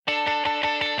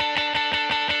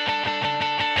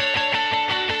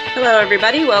Hello,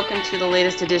 everybody. Welcome to the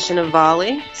latest edition of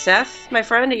Volley. Seth, my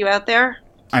friend, are you out there?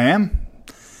 I am.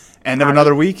 End of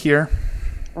another week here.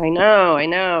 I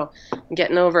know. I'm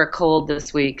getting over a cold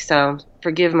this week, so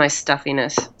forgive my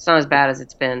stuffiness. It's not as bad as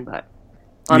it's been, but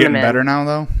on the mend. You getting better now,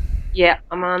 though? Yeah,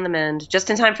 I'm on the mend.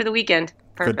 Just in time for the weekend.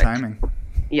 Perfect. Good timing.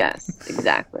 Yes,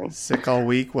 exactly. Sick all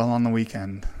week, well on the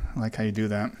weekend. I like how you do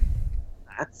that.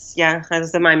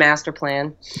 That's my master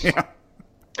plan. Yeah.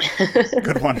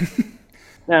 Good one.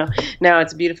 No,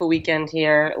 it's a beautiful weekend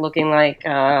here, looking like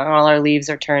all our leaves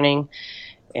are turning,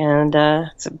 and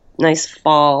it's a nice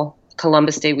fall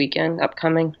Columbus Day weekend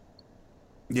upcoming.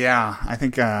 Yeah, I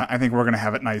think we're gonna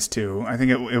have it nice too. I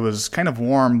think it was kind of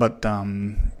warm, but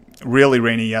really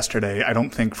rainy yesterday. I don't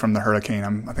think from the hurricane.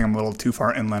 I think I'm a little too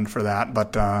far inland for that,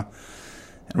 but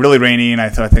really rainy, and I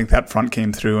think that front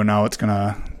came through, and now it's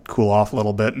gonna cool off a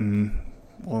little bit, and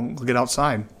we'll get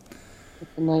outside.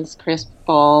 It's a nice crisp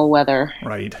fall weather.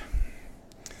 Right.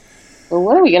 Well,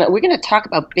 we're gonna talk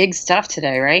about big stuff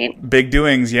today, right? Big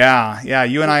doings, yeah.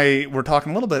 You and I were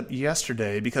talking a little bit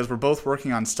yesterday because we're both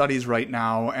working on studies right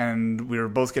now, and we're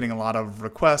both getting a lot of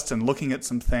requests and looking at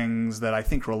some things that I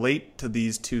think relate to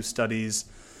these two studies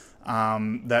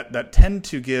that tend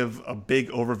to give a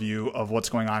big overview of what's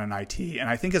going on in IT. And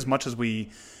I think as much as we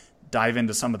dive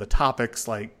into some of the topics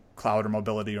like cloud or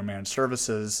mobility or managed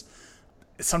services,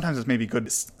 sometimes it's maybe good to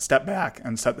step back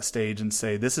and set the stage and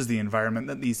say, this is the environment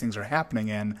that these things are happening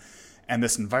in, and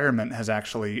this environment has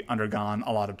actually undergone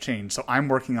a lot of change. So I'm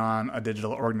working on a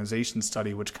digital organization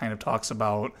study which kind of talks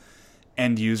about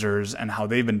end users and how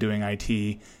they've been doing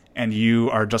IT, and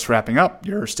you are just wrapping up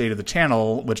your State of the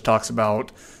Channel, which talks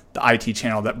about the IT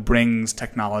channel that brings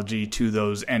technology to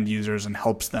those end users and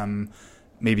helps them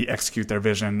maybe execute their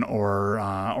vision or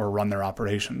run their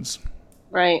operations.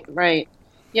 Right.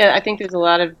 Yeah, I think there's a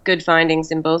lot of good findings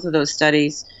in both of those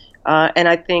studies, and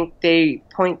I think they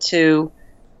point to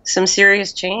some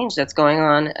serious change that's going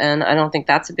on, and I don't think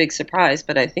that's a big surprise,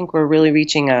 but I think we're really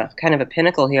reaching a kind of a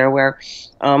pinnacle here where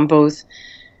both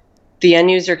the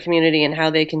end user community and how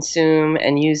they consume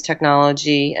and use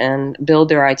technology and build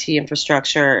their IT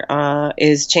infrastructure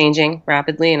is changing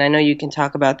rapidly, and I know you can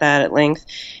talk about that at length.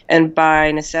 And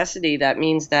by necessity, that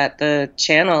means that the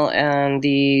channel and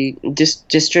the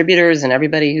distributors and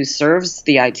everybody who serves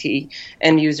the IT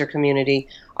end user community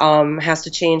has to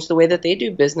change the way that they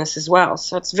do business as well.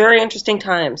 So it's very interesting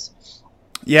times.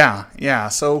 Yeah.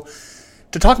 So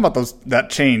to talk about that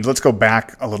change, let's go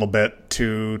back a little bit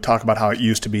to talk about how it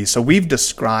used to be. So we've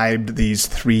described these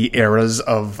three eras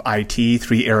of IT,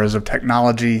 three eras of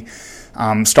technology,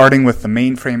 starting with the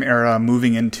mainframe era,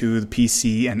 moving into the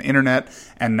PC and internet,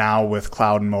 and now with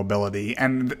cloud and mobility.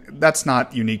 And that's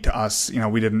not unique to us.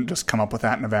 We didn't just come up with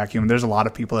that in a vacuum. There's a lot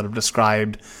of people that have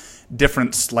described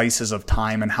different slices of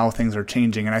time and how things are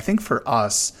changing. And I think for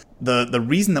us, the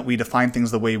reason that we define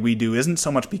things the way we do isn't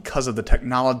so much because of the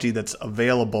technology that's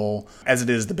available as it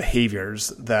is the behaviors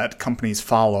that companies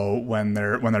follow when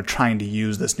they're trying to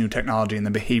use this new technology and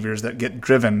the behaviors that get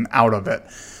driven out of it.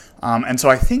 And so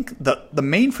I think the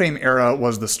mainframe era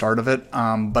was the start of it,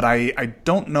 but I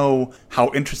don't know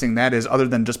how interesting that is other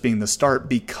than just being the start,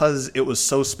 because it was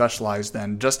so specialized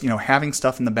then. Just having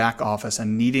stuff in the back office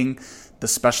and needing the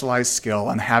specialized skill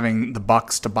and having the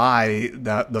bucks to buy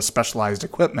the specialized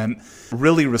equipment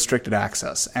really restricted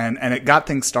access. And it got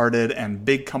things started, and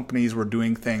big companies were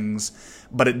doing things,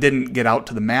 but it didn't get out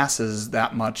to the masses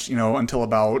that much, until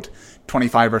about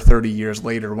 25 or 30 years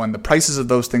later, when the prices of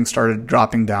those things started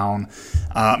dropping down.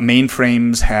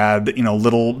 Mainframes had,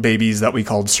 little babies that we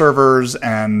called servers,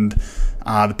 and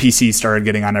the PC started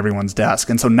getting on everyone's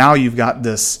desk. And so now you've got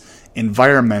this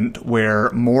environment where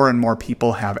more and more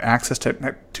people have access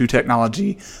to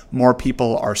technology, more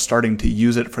people are starting to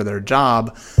use it for their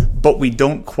job, but we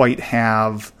don't quite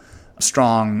have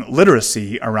strong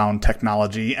literacy around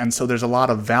technology. And so there's a lot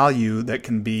of value that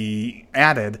can be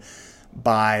added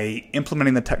by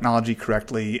implementing the technology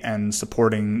correctly and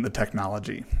supporting the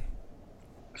technology.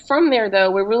 From there,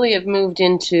 though, we really have moved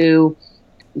into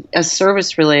a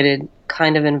service-related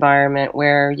kind of environment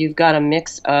where you've got a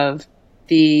mix of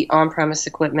the on-premise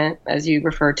equipment, as you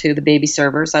refer to, the baby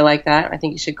servers. I like that. I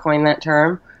think you should coin that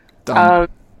term.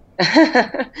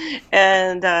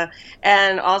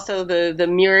 And also the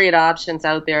myriad options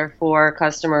out there for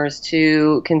customers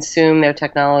to consume their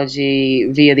technology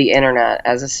via the internet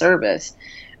as a service.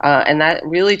 And that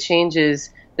really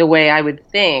changes the way I would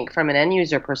think from an end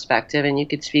user perspective, and you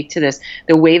could speak to this,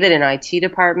 the way that an IT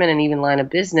department and even line of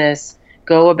business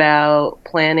go about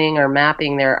planning or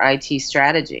mapping their IT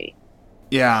strategy.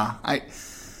 Yeah, I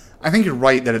think you're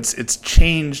right that it's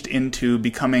changed into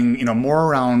becoming more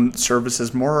around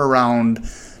services, more around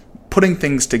putting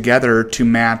things together to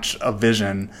match a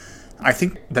vision. I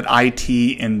think that IT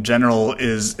in general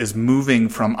is moving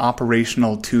from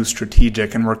operational to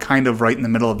strategic, and we're kind of right in the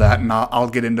middle of that, and I'll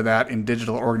get into that in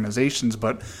digital organizations,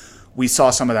 but we saw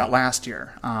some of that last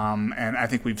year, and I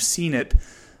think we've seen it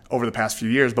over the past few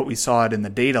years, but we saw it in the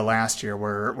data last year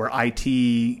where IT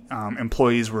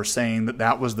employees were saying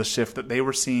that was the shift that they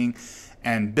were seeing,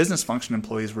 and business function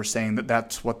employees were saying that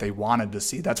that's what they wanted to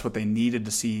see, that's what they needed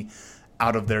to see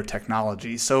out of their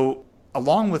technology. So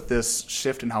along with this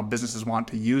shift in how businesses want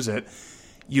to use it,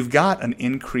 you've got an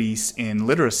increase in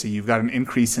literacy. You've got an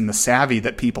increase in the savvy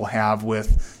that people have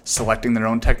with selecting their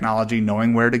own technology,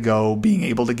 knowing where to go, being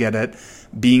able to get it,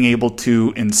 being able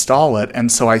to install it.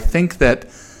 And so I think that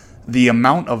the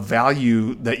amount of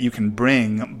value that you can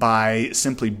bring by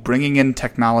simply bringing in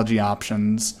technology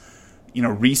options,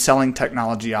 reselling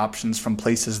technology options from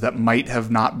places that might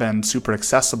have not been super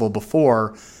accessible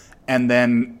before, and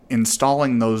then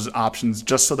installing those options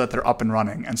just so that they're up and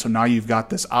running. And so now you've got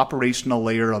this operational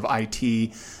layer of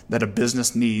IT that a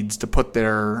business needs to put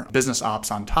their business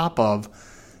ops on top of.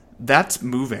 That's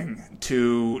moving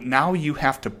to now you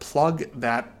have to plug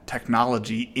that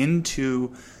technology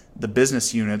into the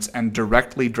business units and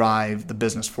directly drive the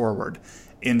business forward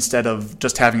instead of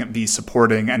just having it be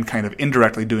supporting and kind of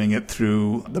indirectly doing it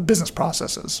through the business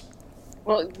processes.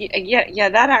 Well, yeah,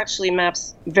 that actually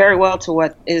maps very well to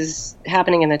what is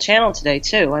happening in the channel today,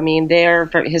 too. I mean,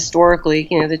 historically,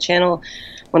 the channel,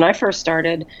 when I first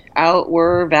started out,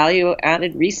 were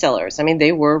value-added resellers. I mean,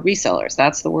 they were resellers.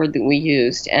 That's the word that we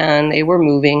used. And they were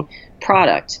moving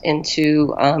product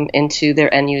into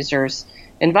their end users'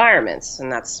 environments,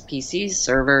 and that's PCs,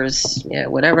 servers,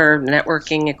 whatever,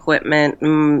 networking equipment,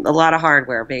 a lot of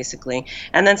hardware basically,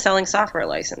 and then selling software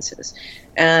licenses.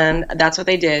 And that's what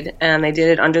they did, and they did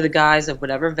it under the guise of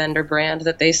whatever vendor brand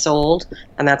that they sold,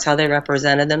 and that's how they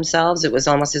represented themselves. It was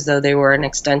almost as though they were an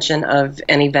extension of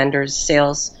any vendor's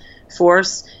sales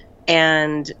force,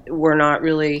 and were not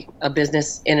really a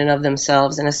business in and of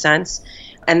themselves in a sense.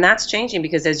 And that's changing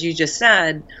because, as you just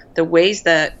said, the ways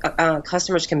that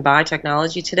customers can buy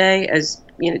technology today is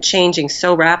changing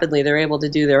so rapidly. They're able to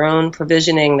do their own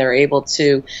provisioning. They're able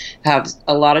to have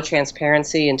a lot of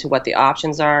transparency into what the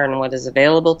options are and what is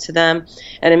available to them.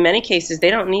 And in many cases,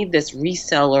 they don't need this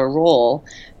reseller role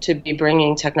to be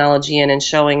bringing technology in and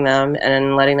showing them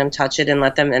and letting them touch it and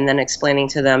then explaining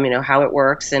to them, how it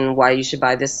works and why you should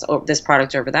buy this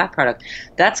product over that product.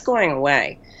 That's going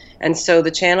away. And so the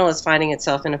channel is finding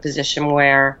itself in a position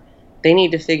where they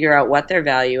need to figure out what their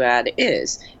value add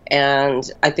is. And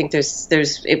I think there's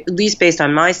at least based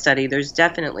on my study, there's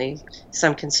definitely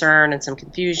some concern and some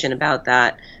confusion about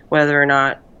that, whether or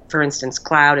not, for instance,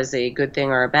 cloud is a good thing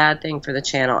or a bad thing for the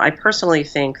channel. I personally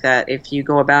think that if you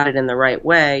go about it in the right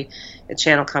way, a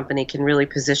channel company can really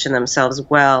position themselves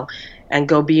well and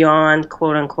go beyond,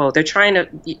 quote unquote.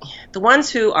 The ones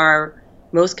who are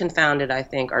most confounded, I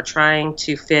think, are trying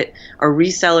to fit a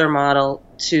reseller model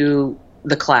to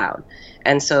the cloud.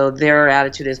 And so their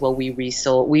attitude is, well,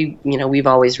 we've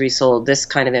always resold this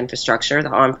kind of infrastructure, the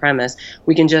on-premise.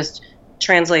 We can just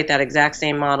translate that exact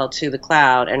same model to the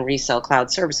cloud and resell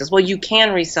cloud services. Well, you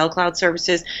can resell cloud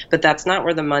services, but that's not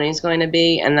where the money's going to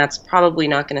be, and that's probably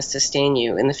not going to sustain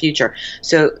you in the future.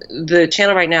 So the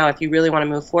channel right now, if you really want to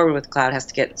move forward with cloud, has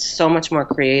to get so much more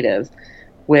creative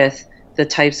with the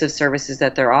types of services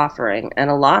that they're offering. And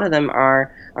a lot of them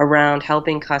are around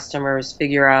helping customers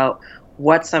figure out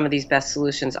what some of these best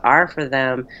solutions are for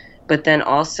them, but then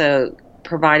also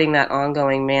providing that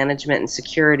ongoing management and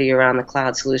security around the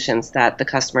cloud solutions that the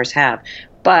customers have.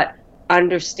 But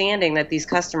understanding that these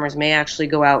customers may actually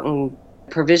go out and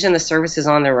provision the services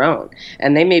on their own,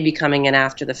 and they may be coming in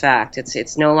after the fact.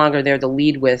 It's no longer they're the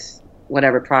lead with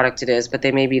whatever product it is, but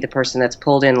they may be the person that's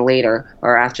pulled in later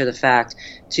or after the fact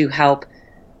to help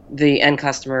the end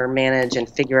customer manage and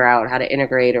figure out how to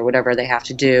integrate or whatever they have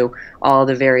to do, all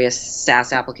the various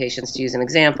SaaS applications, to use an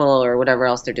example, or whatever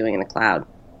else they're doing in the cloud.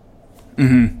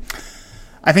 Mm-hmm.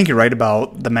 I think you're right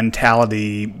about the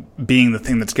mentality being the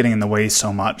thing that's getting in the way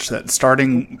so much, that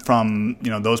starting from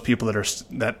those people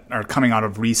that are coming out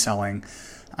of reselling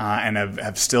and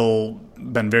have still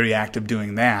been very active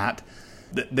doing that.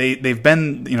 They've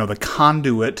been, the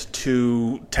conduit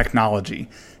to technology.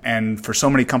 And for so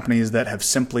many companies that have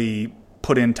simply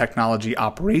put in technology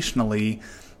operationally,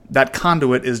 that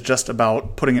conduit is just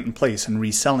about putting it in place and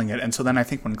reselling it. And so then I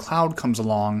think when cloud comes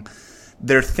along,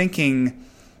 they're thinking,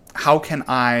 how can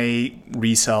I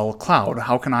resell cloud?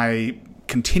 How can I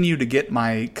continue to get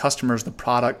my customers the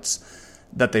products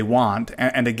that they want?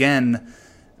 And again,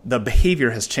 the behavior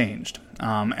has changed.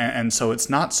 And so it's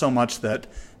not so much that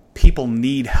people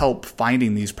need help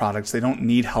finding these products. They don't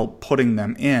need help putting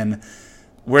them in.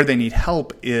 Where they need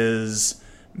help is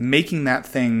making that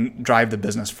thing drive the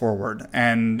business forward.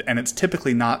 And it's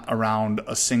typically not around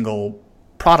a single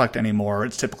product anymore.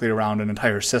 It's typically around an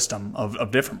entire system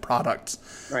of different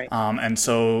products. Right. And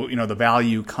so, the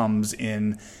value comes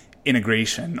in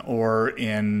integration or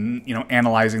in,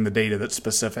 analyzing the data that's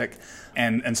specific.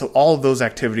 And so all of those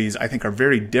activities, I think, are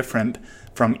very different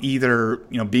from either,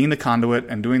 being the conduit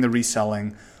and doing the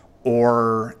reselling,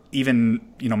 or even,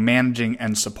 managing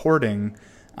and supporting,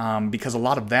 because a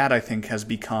lot of that, I think, is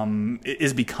becoming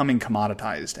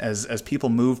commoditized as people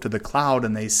move to the cloud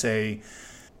and they say,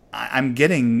 I'm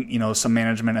getting, some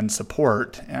management and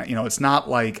support. It's not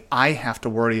like I have to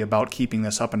worry about keeping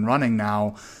this up and running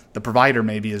now. The provider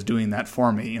maybe is doing that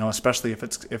for me, especially if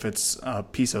it's a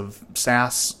piece of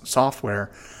SaaS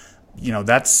software,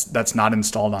 that's not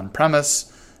installed on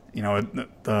premise.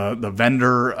 The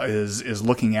vendor is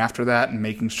looking after that and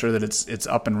making sure that it's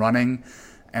up and running.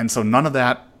 And so none of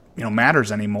that,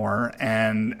 matters anymore.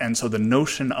 And so the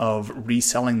notion of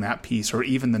reselling that piece, or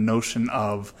even the notion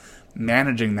of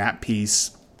managing that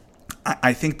piece,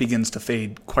 I think begins to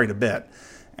fade quite a bit.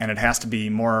 And it has to be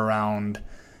more around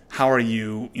how are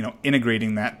you,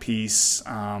 integrating that piece,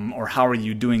 or how are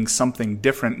you doing something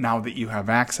different now that you have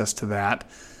access to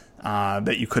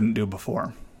that you couldn't do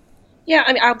before. Yeah,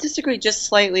 I mean, I'll disagree just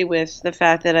slightly with the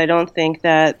fact that I don't think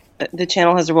that the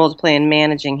channel has a role to play in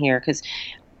managing here, because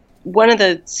one of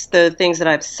the things that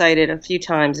I've cited a few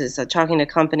times is talking to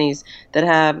companies that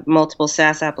have multiple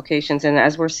SaaS applications, and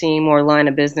as we're seeing more line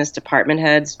of business department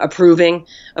heads approving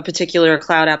a particular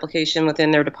cloud application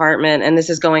within their department, and this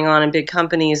is going on in big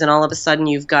companies, and all of a sudden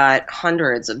you've got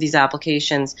hundreds of these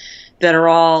applications that are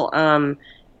all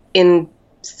in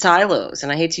silos,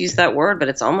 and I hate to use that word, but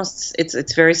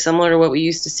it's very similar to what we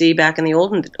used to see back in the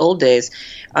old days.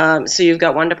 So you've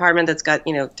got one department that's got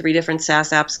 3 different SaaS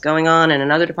apps going on, and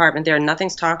another department there, and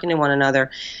nothing's talking to one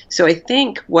another. So I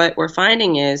think what we're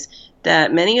finding is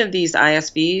that many of these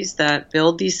ISVs that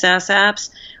build these SaaS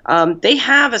apps, they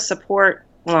have a support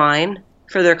line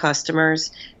for their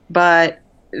customers, but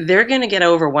they're going to get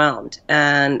overwhelmed.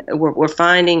 And what we're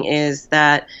finding is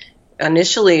that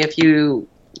initially, if you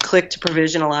click to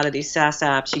provision a lot of these SaaS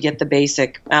apps, you get the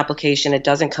basic application. It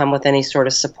doesn't come with any sort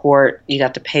of support. You'd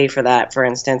have to pay for that, for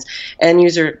instance. End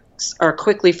users are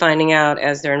quickly finding out,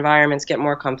 as their environments get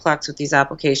more complex with these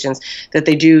applications, that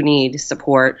they do need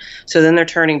support. So then they're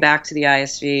turning back to the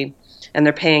ISV and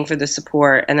they're paying for the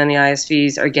support, and then the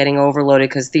ISVs are getting overloaded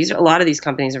because a lot of these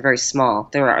companies are very small.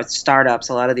 There are startups,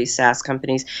 a lot of these SaaS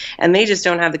companies, and they just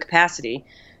don't have the capacity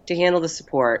to handle the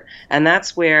support. And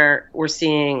that's where we're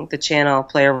seeing the channel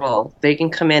play a role. They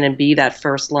can come in and be that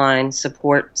first line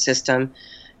support system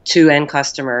to end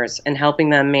customers and helping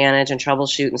them manage and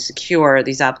troubleshoot and secure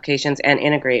these applications and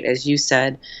integrate, as you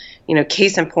said.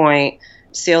 Case in point,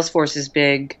 Salesforce's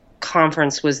big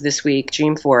conference was this week,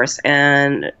 Dreamforce,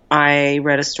 and I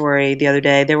read a story the other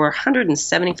day. There were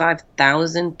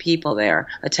 175,000 people there,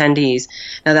 attendees.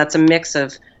 Now that's a mix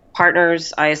of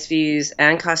partners, ISVs,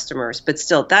 and customers, but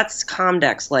still, that's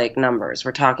Comdex-like numbers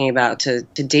we're talking about, to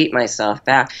date myself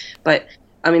back. But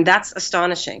I mean, that's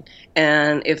astonishing.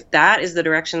 And if that is the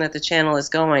direction that the channel is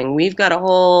going, we've got a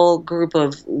whole group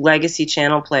of legacy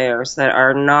channel players that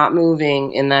are not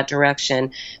moving in that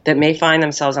direction, that may find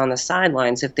themselves on the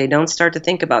sidelines if they don't start to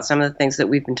think about some of the things that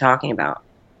we've been talking about.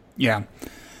 Yeah,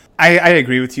 I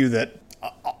agree with you that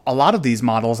a lot of these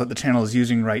models that the channel is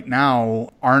using right now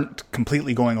aren't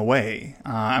completely going away.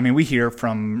 We hear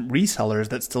from resellers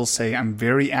that still say, I'm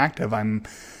very active, I'm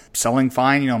selling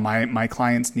fine, my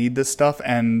clients need this stuff,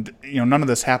 and none of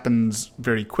this happens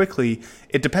very quickly.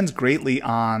 It depends greatly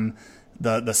on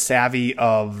the savvy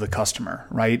of the customer,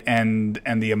 right? And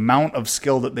the amount of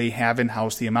skill that they have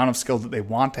in-house, the amount of skill that they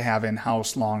want to have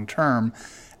in-house long-term,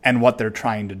 and what they're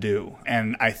trying to do.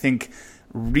 And I think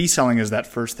reselling is that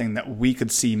first thing that we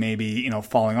could see maybe,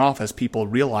 falling off as people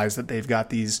realize that they've got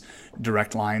these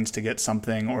direct lines to get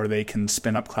something, or they can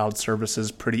spin up cloud services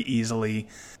pretty easily.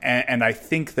 And I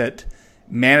think that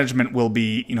management will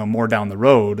be, more down the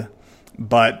road,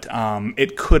 but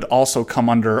it could also come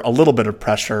under a little bit of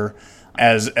pressure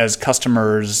as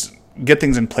customers get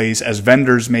things in place, as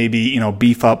vendors maybe,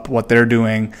 beef up what they're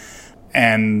doing,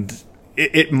 and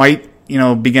it might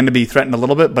begin to be threatened a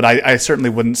little bit, but I certainly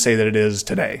wouldn't say that it is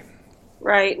today.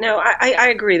 Right. No, I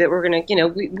agree that we're going to,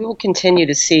 we will continue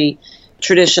to see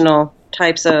traditional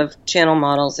types of channel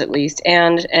models, at least,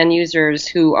 and end users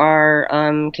who are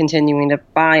continuing to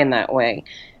buy in that way.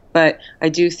 But I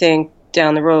do think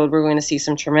down the road we're going to see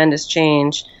some tremendous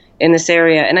change in this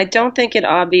area. And I don't think it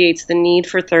obviates the need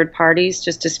for third parties,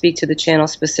 just to speak to the channel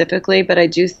specifically, but I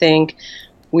do think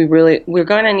we're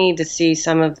going to need to see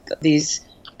some of these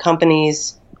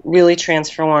companies really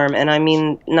transform. And I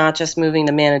mean, not just moving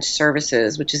to managed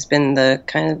services, which has been the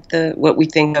kind of what we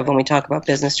think of when we talk about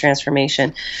business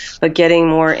transformation, but getting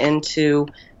more into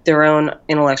their own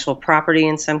intellectual property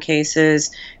in some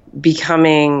cases,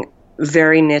 becoming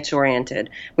very niche oriented.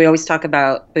 We always talk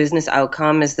about business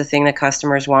outcome as the thing that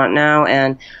customers want now.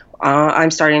 And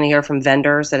I'm starting to hear from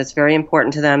vendors that it's very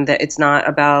important to them that it's not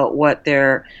about what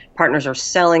their partners are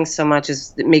selling so much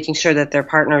as making sure that their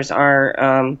partners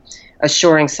are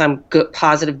assuring some good,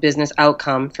 positive business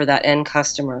outcome for that end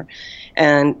customer.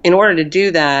 And in order to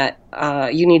do that,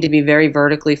 you need to be very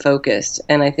vertically focused.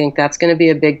 And I think that's going to be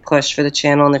a big push for the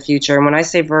channel in the future. And when I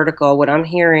say vertical, what I'm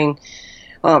hearing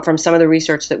from some of the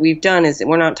research that we've done is that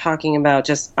we're not talking about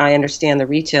just, I understand the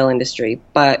retail industry,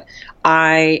 but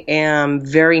I am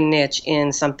very niche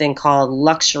in something called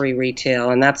luxury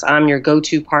retail, and I'm your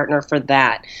go-to partner for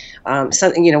that.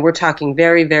 We're talking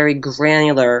very, very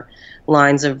granular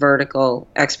lines of vertical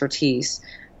expertise.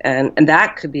 And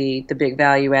that could be the big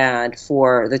value add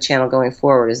for the channel going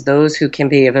forward, is those who can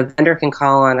be, if a vendor can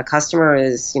call on a customer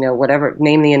is, whatever,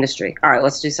 name the industry. All right,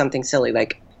 let's do something silly,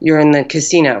 like you're in the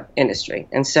casino industry.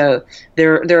 And so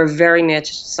there are very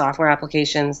niche software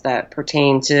applications that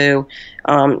pertain to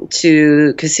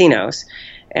casinos.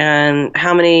 And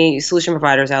how many solution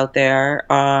providers out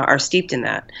there are steeped in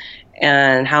that?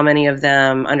 And how many of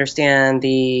them understand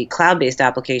the cloud-based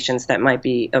applications that might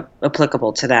be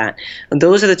applicable to that? And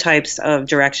those are the types of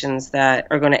directions that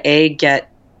are going to, A,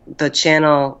 get the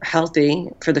channel healthy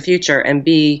for the future, and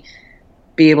B,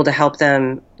 be able to help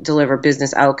them deliver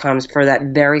business outcomes for that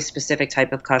very specific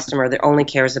type of customer that only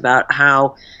cares about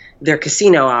how their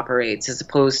casino operates, as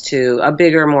opposed to a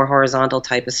bigger, more horizontal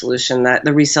type of solution that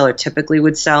the reseller typically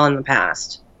would sell in the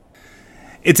past.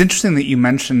 It's interesting that you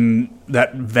mentioned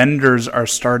that vendors are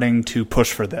starting to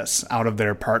push for this out of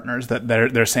their partners, that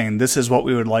they're saying, this is what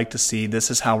we would like to see,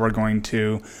 this is how we're going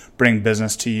to bring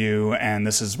business to you, and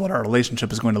this is what our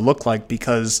relationship is going to look like.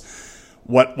 Because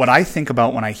what I think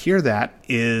about when I hear that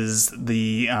is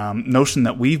the notion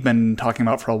that we've been talking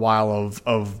about for a while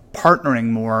of partnering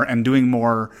more and doing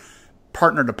more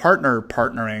partner-to-partner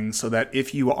partnering, so that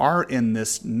if you are in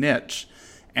this niche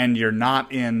and you're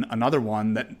not in another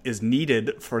one that is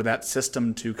needed for that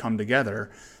system to come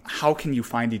together, how can you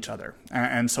find each other?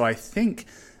 And so I think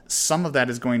some of that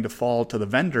is going to fall to the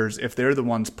vendors if they're the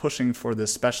ones pushing for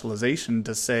this specialization,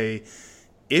 to say,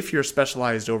 if you're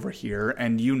specialized over here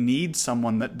and you need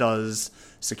someone that does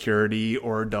security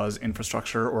or does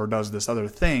infrastructure or does this other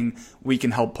thing, we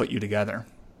can help put you together.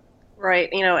 Right.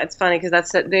 It's funny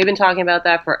because they've been talking about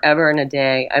that forever and a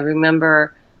day. I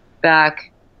remember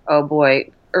back,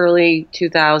 early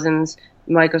 2000s,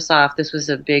 Microsoft, this was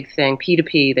a big thing,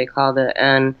 P2P they called it,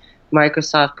 and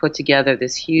Microsoft put together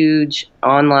this huge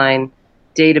online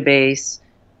database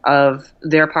of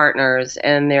their partners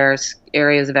and their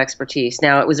areas of expertise.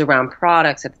 Now, it was around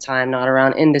products at the time, not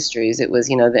around industries. It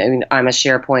was, I'm a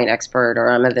SharePoint expert,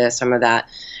 or I'm a this, I'm a that,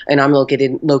 and I'm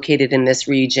located in this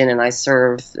region, and I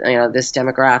serve, this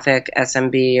demographic,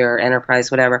 SMB or enterprise,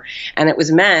 whatever. And it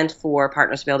was meant for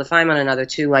partners to be able to find one another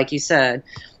to, like you said,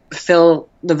 fill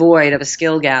the void of a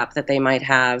skill gap that they might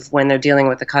have when they're dealing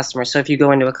with the customer. So if you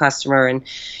go into a customer and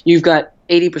you've got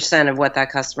 80% of what that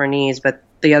customer needs, but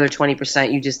the other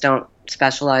 20% you just don't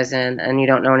specialize in and you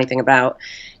don't know anything about,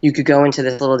 you could go into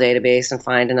this little database and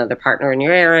find another partner in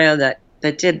your area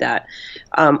that did that.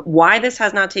 Why this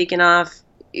has not taken off?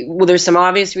 Well, there's some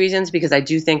obvious reasons, because I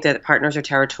do think that partners are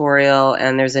territorial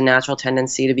and there's a natural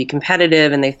tendency to be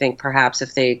competitive, and they think perhaps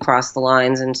if they cross the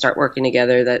lines and start working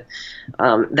together that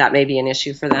that may be an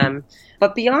issue for them.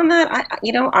 But beyond that,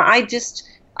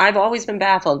 I've always been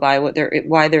baffled by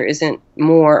why there isn't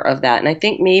more of that. And I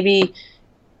think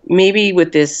maybe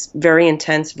with this very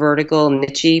intense vertical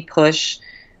niche push,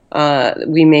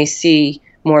 we may see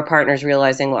more partners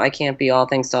realizing, well, I can't be all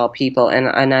things to all people,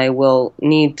 and I will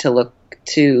need to look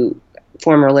to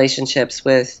form relationships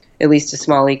with at least a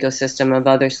small ecosystem of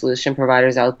other solution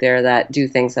providers out there that do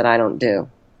things that I don't do.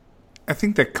 I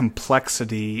think the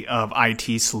complexity of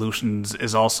IT solutions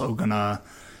is also going to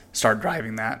start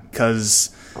driving that, because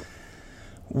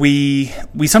we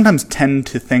sometimes tend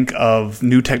to think of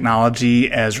new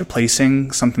technology as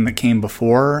replacing something that came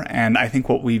before, and I think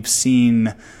what we've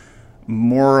seen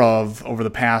more of over the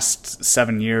past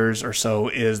 7 years or so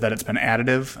is that it's been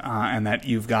additive, and that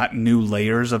you've got new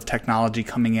layers of technology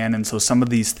coming in. And so some of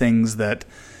these things that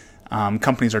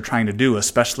companies are trying to do,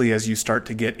 especially as you start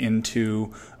to get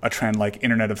into a trend like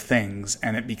Internet of Things,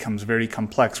 and it becomes very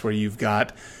complex where you've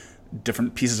got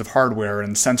different pieces of hardware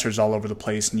and sensors all over the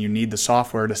place, and you need the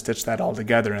software to stitch that all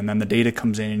together, and then the data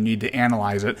comes in and you need to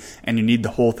analyze it, and you need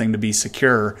the whole thing to be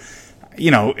secure.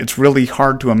 It's really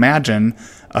hard to imagine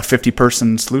a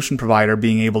 50-person solution provider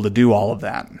being able to do all of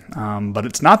that. But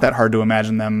it's not that hard to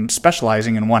imagine them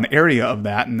specializing in one area of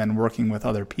that and then working with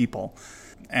other people.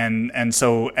 And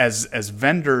so as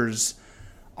vendors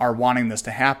are wanting this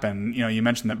to happen, you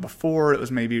mentioned that before it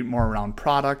was maybe more around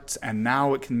products, and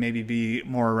now it can maybe be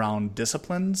more around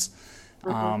disciplines,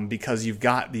 because you've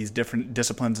got these different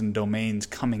disciplines and domains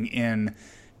coming in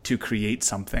to create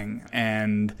something.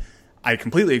 And I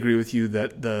completely agree with you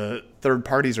that the third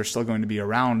parties are still going to be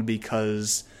around,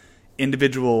 because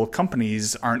individual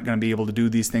companies aren't going to be able to do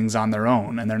these things on their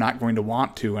own, and they're not going to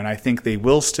want to. And I think they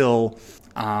will still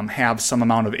have some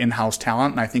amount of in-house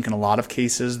talent, and I think in a lot of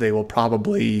cases they will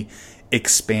probably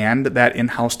expand that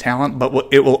in-house talent, but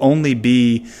it will only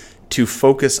be to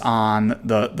focus on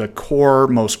the core,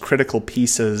 most critical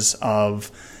pieces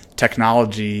of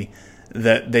technology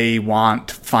that they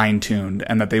want fine-tuned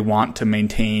and that they want to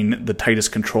maintain the tightest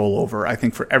control over. I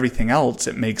think for everything else,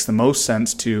 it makes the most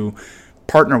sense to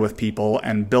partner with people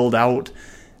and build out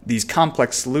these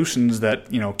complex solutions that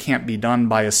can't be done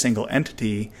by a single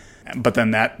entity. But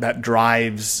then that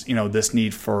drives this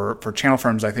need for channel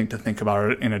firms, I think, to think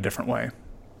about it in a different way.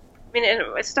 I mean,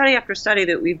 in study after study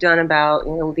that we've done about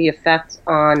the effect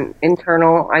on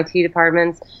internal IT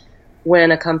departments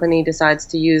when a company decides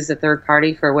to use a third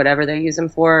party for whatever they use them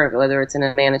for, whether it's in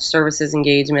a managed services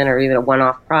engagement or even a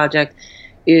one-off project,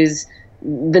 is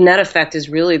the net effect is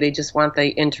really they just want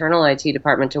the internal IT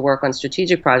department to work on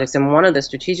strategic projects. And one of the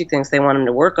strategic things they want them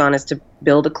to work on is to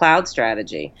build a cloud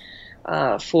strategy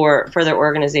for their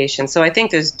organization. So I think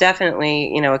there's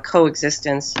definitely a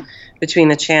coexistence between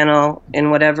the channel in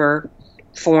whatever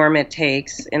form it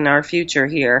takes in our future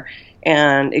here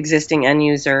and existing end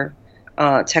user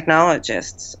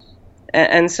technologists.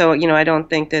 And so I don't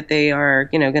think that they are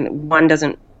one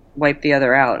doesn't wipe the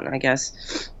other out, I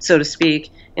guess, so to speak.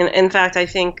 In fact, I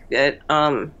think that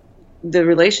the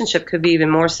relationship could be even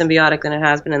more symbiotic than it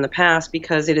has been in the past,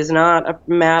 because it is not a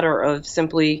matter of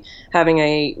simply having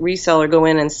a reseller go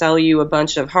in and sell you a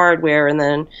bunch of hardware and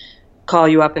then call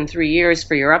you up in 3 years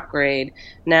for your upgrade.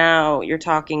 Now you're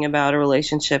talking about a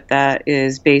relationship that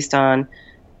is based on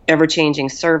ever-changing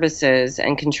services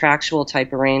and contractual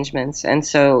type arrangements. And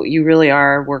so you really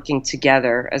are working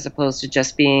together as opposed to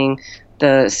just being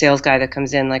the sales guy that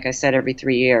comes in, like I said, every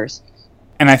 3 years.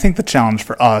 And I think the challenge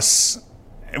for us,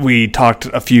 we talked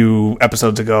a few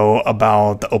episodes ago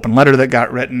about the open letter that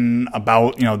got written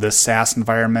about, this SaaS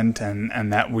environment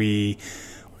and that we,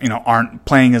 aren't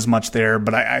playing as much there.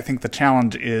 But I think the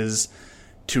challenge is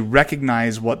to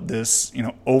recognize what this,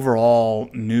 overall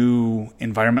new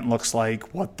environment looks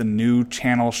like, what the new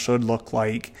channel should look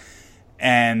like,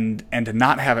 and to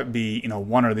not have it be,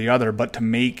 one or the other, but to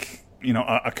make,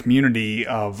 a community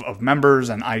of members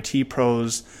and IT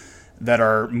pros that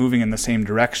are moving in the same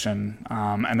direction,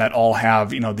 and that all have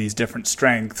these different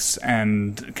strengths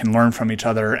and can learn from each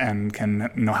other and can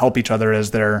help each other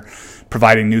as they're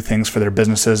providing new things for their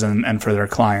businesses and for their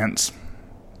clients.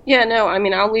 Yeah, no, I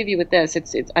mean, I'll leave you with this.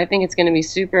 I think it's going to be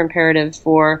super imperative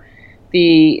for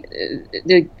the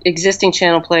existing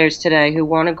channel players today who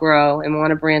want to grow and want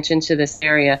to branch into this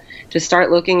area to start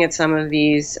looking at some of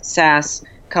these SaaS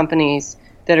companies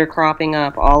that are cropping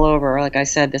up all over. Like I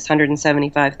said, this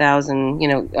 175,000,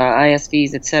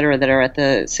 ISVs, et cetera, that are at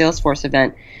the Salesforce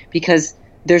event, because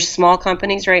there's small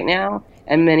companies right now,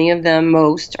 and many of them,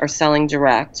 most, are selling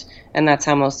direct, and that's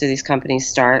how most of these companies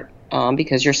start,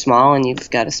 because you're small and you've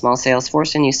got a small sales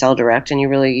force and you sell direct, and you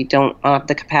really don't have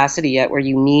the capacity yet where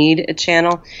you need a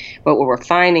channel. But what we're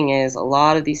finding is a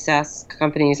lot of these SaaS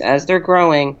companies, as they're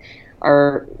growing,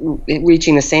 are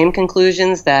reaching the same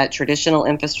conclusions that traditional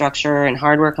infrastructure and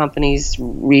hardware companies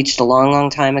reached a long,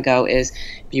 long time ago. Is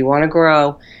if you want to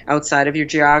grow outside of your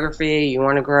geography, you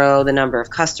want to grow the number of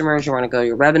customers, you want to grow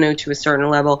your revenue to a certain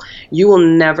level, you will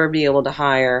never be able to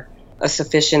hire a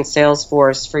sufficient sales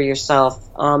force for yourself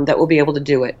that will be able to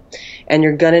do it. And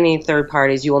you're going to need third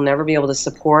parties. You will never be able to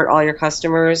support all your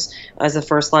customers as a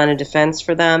first line of defense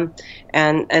for them.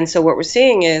 And so what we're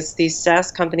seeing is these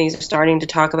SaaS companies are starting to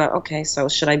talk about, okay, so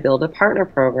should I build a partner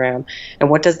program?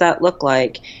 And what does that look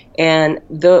like? And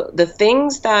the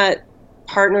things that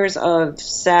partners of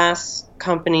SaaS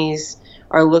companies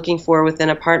are looking for within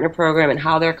a partner program and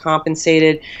how they're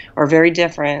compensated are very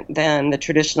different than the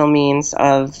traditional means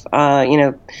of,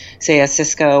 say, a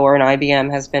Cisco or an IBM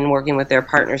has been working with their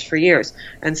partners for years.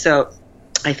 And so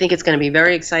I think it's going to be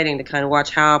very exciting to kind of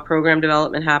watch how program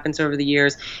development happens over the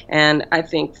years. And I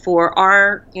think for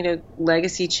our,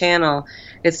 legacy channel,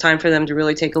 it's time for them to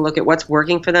really take a look at what's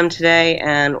working for them today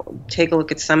and take a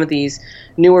look at some of these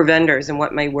newer vendors and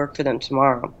what may work for them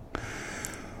tomorrow.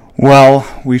 Well,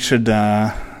 we should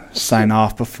sign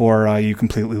off before you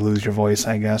completely lose your voice,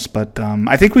 I guess. But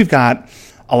I think we've got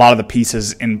a lot of the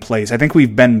pieces in place. I think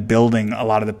we've been building a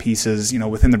lot of the pieces,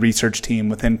 within the research team,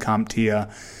 within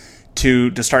CompTIA,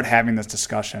 to start having this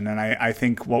discussion. And I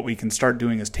think what we can start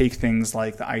doing is take things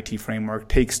like the IT framework,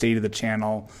 take State of the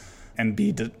Channel, and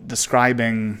be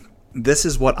describing this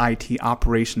is what IT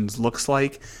operations looks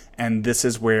like, and this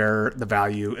is where the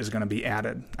value is going to be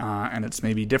added. And it's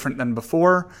maybe different than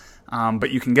before,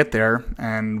 but you can get there,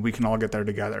 and we can all get there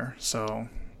together. So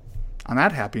on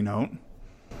that happy note.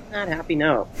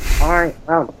 All right,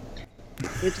 well,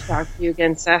 good to talk to you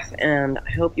again, Seth, and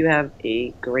I hope you have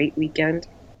a great weekend.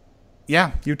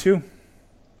 Yeah, you too.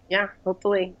 Yeah,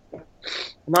 hopefully.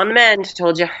 I'm on the mend,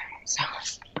 told you. So.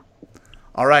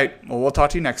 All right. Well, we'll talk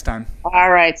to you next time.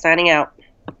 All right, signing out.